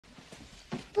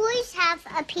Boys have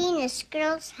a penis,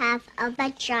 girls have a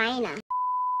vagina.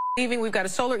 We've got a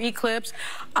solar eclipse.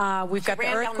 We've got the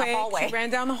earthquake. She ran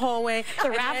down the hallway. The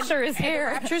rapture is here.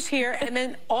 The rapture's here. And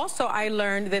then also I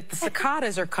learned that the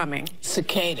cicadas are coming.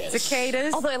 Cicadas.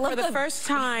 Cicadas. Although I love for the first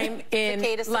time in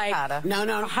like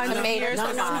 100 years.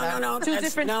 No. Two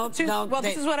different. Well,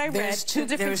 this is what I read. There's two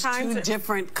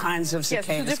different kinds of cicadas.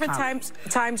 Yes, two different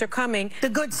times are coming. The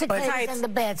good cicadas and the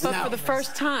bad cicadas. But for the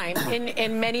first time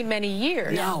in many, many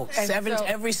years. No,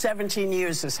 every 17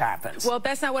 years this happens. Well,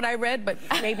 that's not what I read, but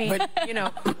maybe. You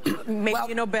know, maybe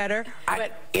you know better.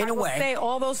 But in a way, say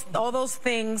all those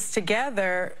things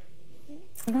together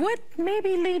would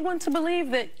maybe lead one to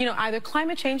believe that either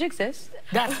climate change exists,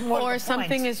 or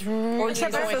something is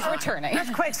returning.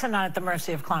 Earthquakes are not at the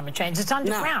mercy of climate change. It's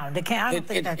underground. No.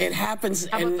 It happens,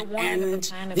 and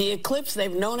the eclipse.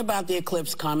 They've known about the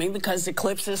eclipse coming because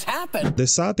eclipses happen. The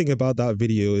sad thing about that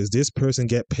video is this person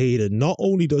get paid, and not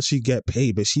only does she get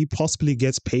paid, but she possibly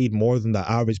gets paid more than the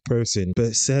average person,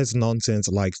 but says nonsense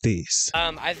like this.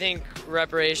 I think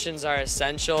reparations are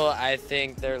essential. I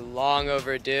think they're long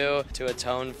overdue to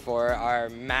atone for our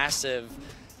massive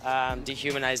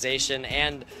dehumanization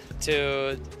and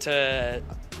to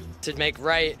make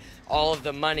right all of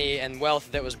the money and wealth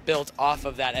that was built off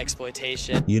of that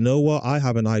exploitation. You know what? I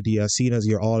have an idea. Seeing as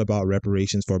you're all about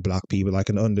reparations for black people, I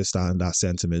can understand that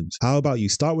sentiment. How about you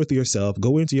start with yourself,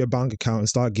 go into your bank account and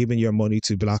start giving your money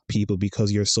to black people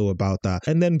because you're so about that.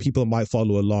 And then people might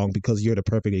follow along because you're the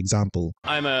perfect example.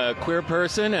 I'm a queer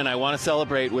person and I want to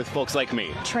celebrate with folks like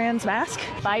me. Trans mask,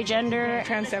 bigender,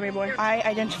 trans semi-boy. I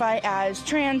identify as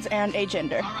trans and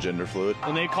agender. Gender fluid.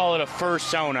 And they call it a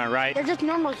fursona, right? They're just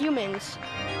normal humans.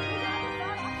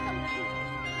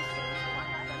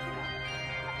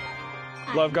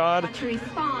 Love God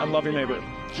and love your neighbor.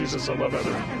 Jesus, I love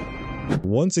everyone.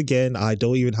 Once again, I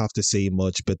don't even have to say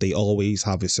much, but they always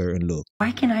have a certain look.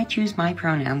 Why can I choose my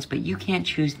pronouns, but you can't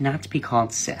choose not to be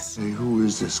called sis? Hey, who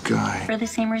is this guy? For the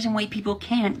same reason white people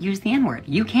can't use the N-word.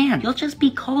 You can. You'll just be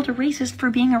called a racist for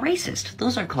being a racist.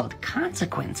 Those are called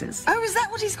consequences. Oh, is that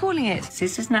what he's calling it?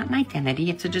 Cis is not an identity,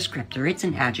 it's a descriptor, it's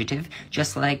an adjective,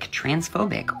 just like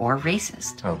transphobic or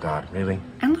racist. Oh God, really?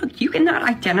 And look, you cannot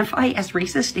identify as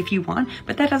racist if you want,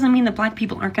 but that doesn't mean that black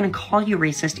people aren't going to call you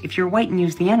racist if you're white and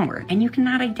use the N-word. And you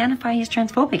cannot identify as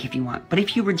transphobic if you want, but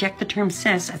if you reject the term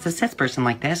cis as a cis person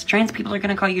like this, trans people are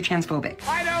going to call you transphobic.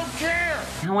 I don't care!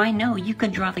 Now I know you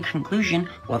could draw the conclusion,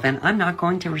 well then I'm not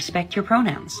going to respect your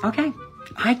pronouns. Okay,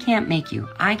 I can't make you.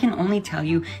 I can only tell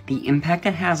you the impact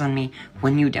it has on me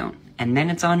when you don't. And then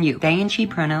it's on you. They and she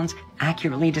pronouns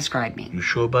accurately describe me. You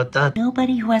sure about that?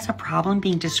 Nobody who has a problem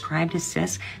being described as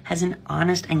cis has an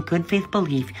honest and good faith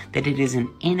belief that it is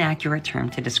an inaccurate term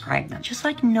to describe them. Just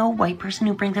like no white person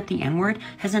who brings up the N-word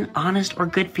has an honest or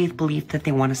good faith belief that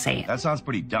they want to say it. That sounds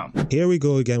pretty dumb. Here we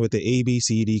go again with the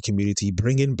ABCD community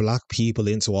bringing black people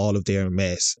into all of their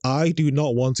mess. I do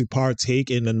not want to partake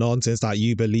in the nonsense that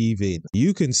you believe in.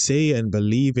 You can say and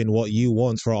believe in what you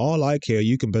want. For all I care,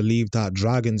 you can believe that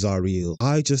dragons are real.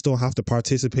 I just don't have to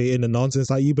participate in the nonsense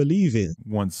that you believe in.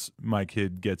 Once my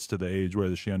kid gets to the age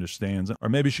where she understands, or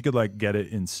maybe she could like get it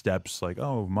in steps, like,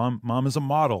 oh, mom is a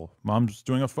model, mom's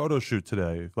doing a photo shoot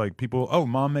today, like people, oh,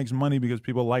 mom makes money because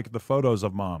people like the photos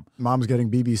of mom's getting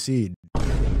BBC'd.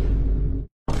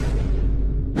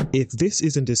 If this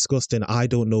isn't disgusting, I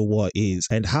don't know what is.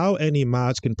 And how any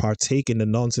match can partake in the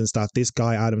nonsense that this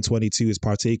guy Adam22 is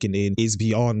partaking in is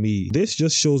beyond me. This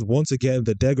just shows once again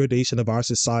the degradation of our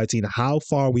society and how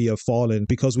far we have fallen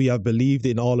because we have believed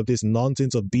in all of this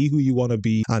nonsense of be who you want to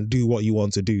be and do what you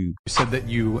want to do. You said that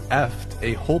you effed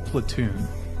a whole platoon.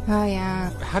 Oh,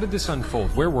 yeah. How did this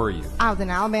unfold? Where were you? I was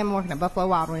in Alabama working at Buffalo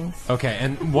Wild Wings. Okay,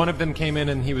 and one of them came in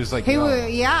and he was like,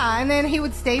 yeah, and then he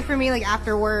would stay for me, like,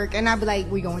 after work, and I'd be like,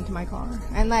 we go into my car.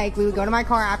 And, like, we would go to my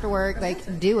car after work,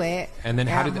 like, do it. And then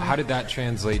how did that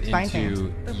translate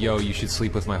into, yo, you should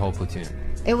sleep with my whole platoon?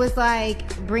 It was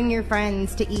like, bring your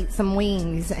friends to eat some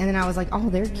wings. And then I was like, oh,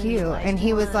 they're cute. And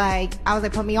he was like, I was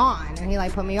like, put me on. And he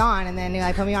like put me on. And then he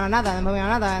like put me on another. And then put me on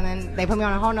another. And then they put me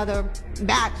on a whole nother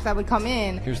batch that would come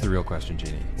in. Here's the real question,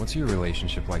 Jeannie. What's your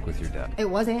relationship like with your dad? It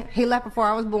wasn't. He left before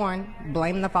I was born.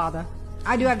 Blame the father.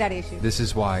 I do have that issue. This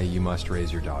is why you must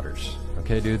raise your daughters.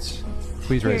 Okay, dudes?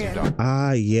 Please raise your daughter.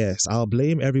 Ah, yes. I'll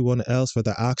blame everyone else for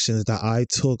the actions that I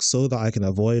took so that I can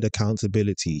avoid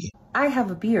accountability. I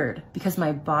have a beard because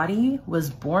my body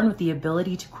was born with the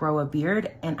ability to grow a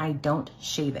beard and I don't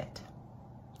shave it.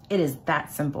 It is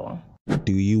that simple.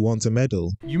 Do you want a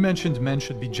medal? You mentioned men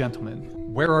should be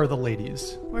gentlemen. Where are the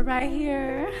ladies? We're right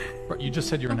here. You just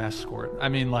said you're an escort. I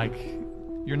mean, like,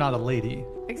 You're not a lady.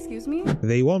 Excuse me?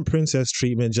 They want princess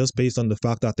treatment just based on the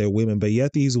fact that they're women, but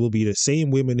yet these will be the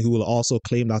same women who will also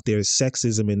claim that there's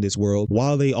sexism in this world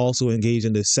while they also engage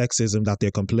in the sexism that they're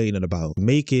complaining about.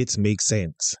 Make it make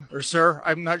sense. Or sir,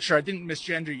 I'm not sure. I didn't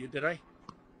misgender you, did I?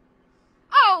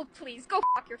 Oh, please, go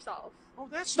fuck yourself. Oh,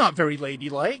 that's not very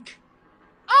ladylike.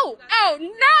 Oh, now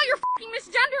you're fucking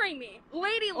misgendering me.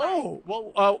 Ladylike. Oh,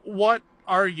 well, what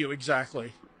are you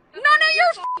exactly? None of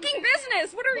your fucking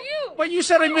business. What are you? But you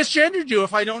said I misgendered you.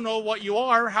 If I don't know what you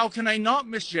are, how can I not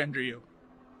misgender you?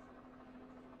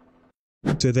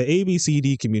 To the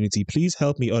ABCD community, please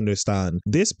help me understand.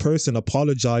 This person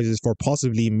apologizes for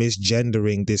possibly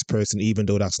misgendering this person, even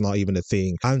though that's not even a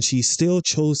thing, and she still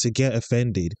chose to get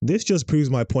offended. This just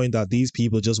proves my point that these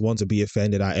people just want to be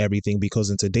offended at everything, because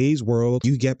in today's world,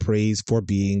 you get praised for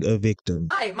being a victim.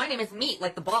 Hi, my name is Meat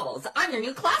Like the Balls. I'm your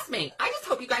new classmate. I just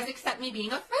hope you guys accept me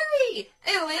being a furry.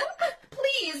 Ew,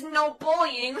 please, no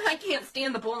bullying. I can't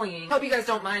stand the bullying. Hope you guys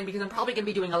don't mind, because I'm probably going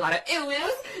to be doing a lot of ew.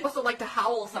 I also like to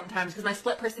howl sometimes, because my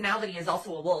split personality is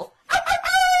also a wolf.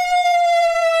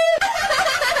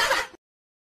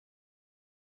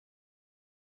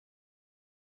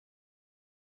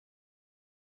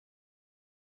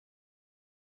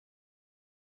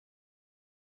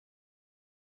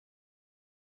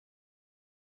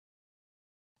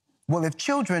 Well, if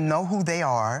children know who they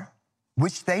are,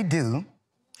 which they do,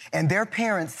 and their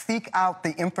parents seek out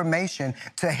the information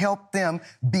to help them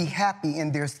be happy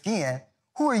in their skin,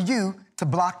 who are you to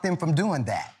block them from doing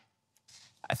that?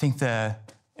 I think the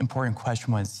important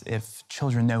question was if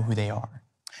children know who they are.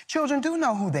 Children do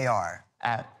know who they are.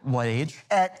 At what age?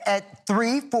 At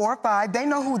 3, 4, 5, they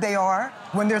know who they are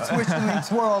when they're switching and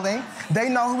swirling. They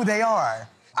know who they are.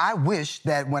 I wish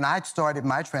that when I started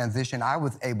my transition, I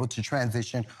was able to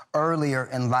transition earlier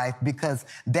in life, because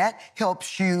that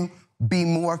helps you be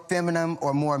more feminine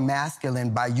or more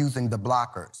masculine by using the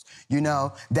blockers. You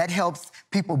know, that helps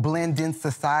people blend in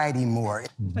society more.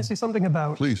 I say something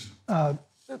about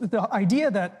the idea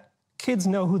that kids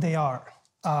know who they are.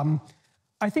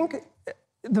 I think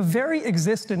the very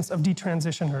existence of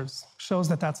detransitioners shows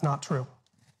that that's not true,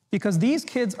 because these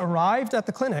kids arrived at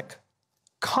the clinic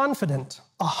confident,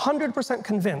 100%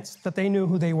 convinced that they knew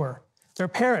who they were. Their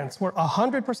parents were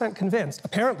 100% convinced,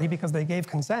 apparently because they gave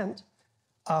consent,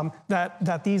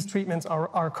 that these treatments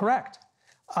are correct.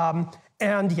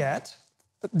 And yet,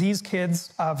 these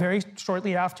kids, very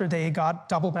shortly after they got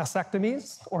double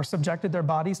mastectomies or subjected their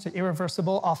bodies to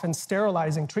irreversible, often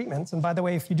sterilizing treatments, and by the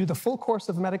way, if you do the full course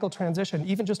of medical transition,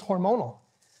 even just hormonal,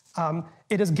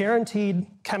 it is guaranteed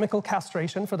chemical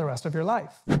castration for the rest of your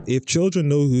life. If children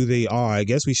know who they are, I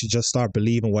guess we should just start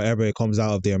believing whatever it comes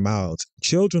out of their mouths.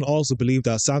 Children also believe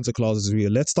that Santa Claus is real.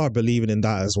 Let's start believing in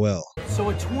that as well.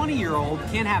 So a 20-year-old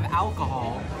can't have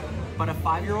alcohol, but a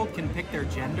 5-year-old can pick their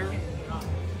gender?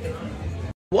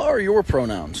 What are your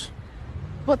pronouns?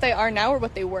 What they are now or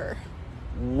what they were?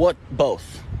 What,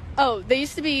 both? Oh, they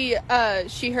used to be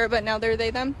she, her, but now they're they,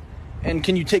 them. And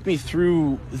can you take me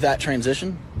through that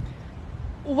transition?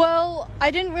 Well, I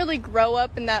didn't really grow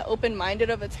up in that open-minded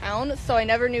of a town, so I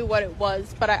never knew what it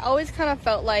was, but I always kind of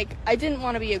felt like I didn't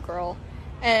want to be a girl.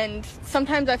 And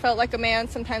sometimes I felt like a man,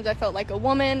 sometimes I felt like a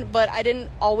woman, but I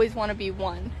didn't always want to be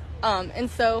one. And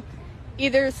so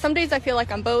either some days I feel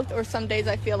like I'm both, or some days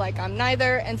I feel like I'm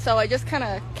neither, and so I just kind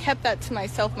of kept that to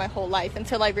myself my whole life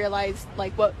until I realized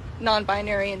like what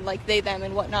non-binary and like they, them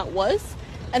and whatnot was.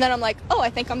 And then I'm like, oh,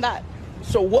 I think I'm that.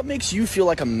 So what makes you feel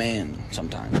like a man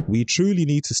sometimes? We truly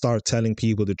need to start telling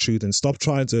people the truth and stop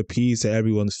trying to appease to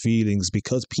everyone's feelings,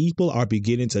 because people are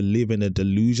beginning to live in a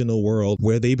delusional world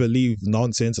where they believe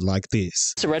nonsense like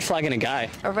this. It's a red flag in a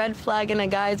guy. A red flag in a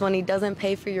guy is when he doesn't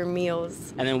pay for your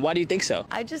meals. And then why do you think so?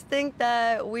 I just think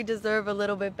that we deserve a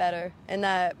little bit better and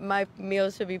that my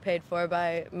meals should be paid for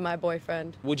by my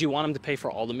boyfriend. Would you want him to pay for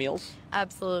all the meals?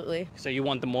 Absolutely. So you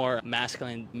want the more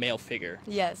masculine male figure?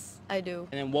 Yes, I do.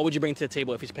 And then what would you bring to the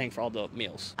table if he's paying for all the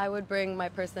meals? I would bring my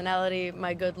personality,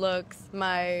 my good looks,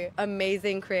 my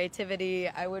amazing creativity.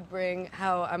 I would bring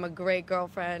how I'm a great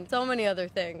girlfriend, so many other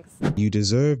things. You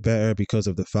deserve better because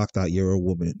of the fact that you're a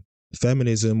woman.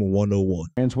 Feminism 101.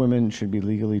 Trans women should be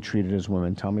legally treated as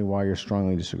women. Tell me why you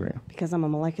strongly disagree. Because I'm a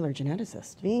molecular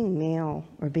geneticist. Being male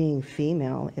or being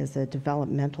female is a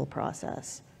developmental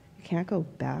process. You can't go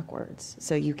backwards.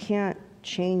 So you can't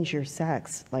change your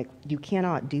sex. Like, you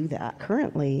cannot do that.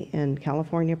 Currently, in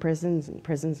California prisons and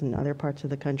prisons in other parts of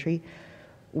the country,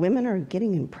 women are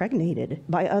getting impregnated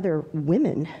by other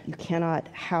women. You cannot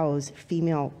house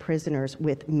female prisoners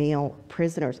with male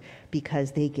prisoners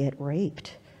because they get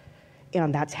raped.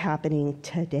 And that's happening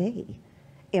today.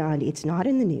 And it's not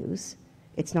in the news.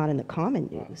 It's not in the common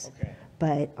news.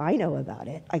 but I know about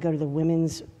it. I go to the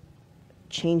women's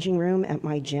changing room at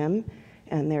my gym,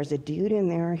 and there's a dude in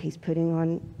there. He's putting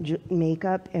on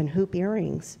makeup and hoop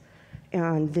earrings.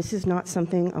 And this is not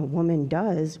something a woman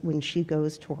does when she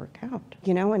goes to work out.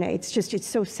 You know, and it's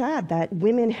so sad that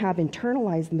women have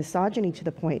internalized misogyny to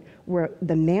the point where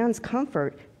the man's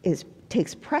comfort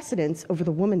takes precedence over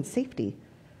the woman's safety.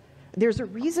 There's a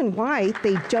reason why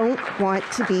they don't want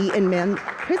to be in men's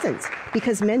prisons,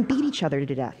 because men beat each other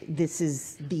to death. This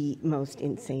is the most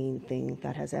insane thing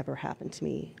that has ever happened to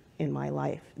me in my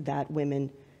life, that women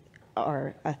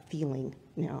are a feeling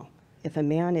now. If a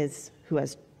man who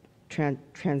has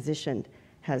transitioned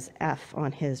has F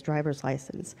on his driver's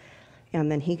license,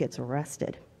 and then he gets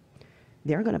arrested,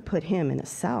 they're going to put him in a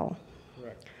cell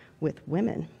with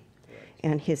women.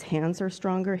 And his hands are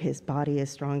stronger, his body is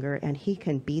stronger, and he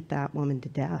can beat that woman to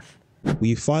death.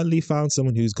 We finally found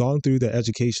someone who's gone through the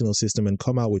educational system and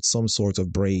come out with some sort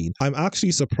of brain. I'm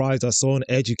actually surprised that someone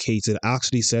educated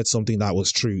actually said something that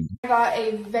was true. I got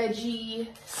a veggie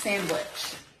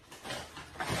sandwich.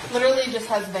 Literally just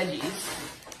has veggies.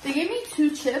 They gave me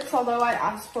 2 chips, although I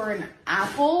asked for an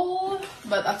apple,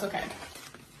 but that's okay.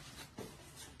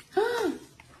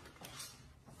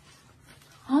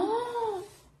 Oh,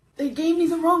 they gave me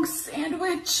the wrong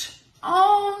sandwich.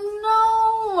 Oh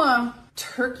no!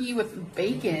 Turkey with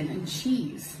bacon and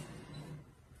cheese.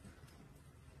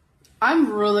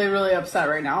 I'm really, really upset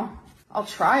right now. I'll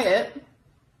try it.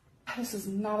 This is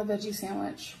not a veggie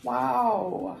sandwich.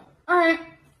 Wow. All right,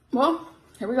 well,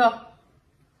 here we go.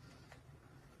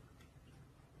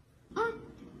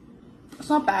 It's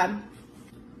not bad.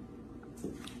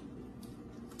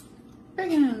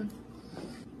 Bacon.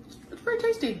 It's pretty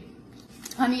tasty.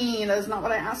 Honey, that is not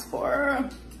what I asked for.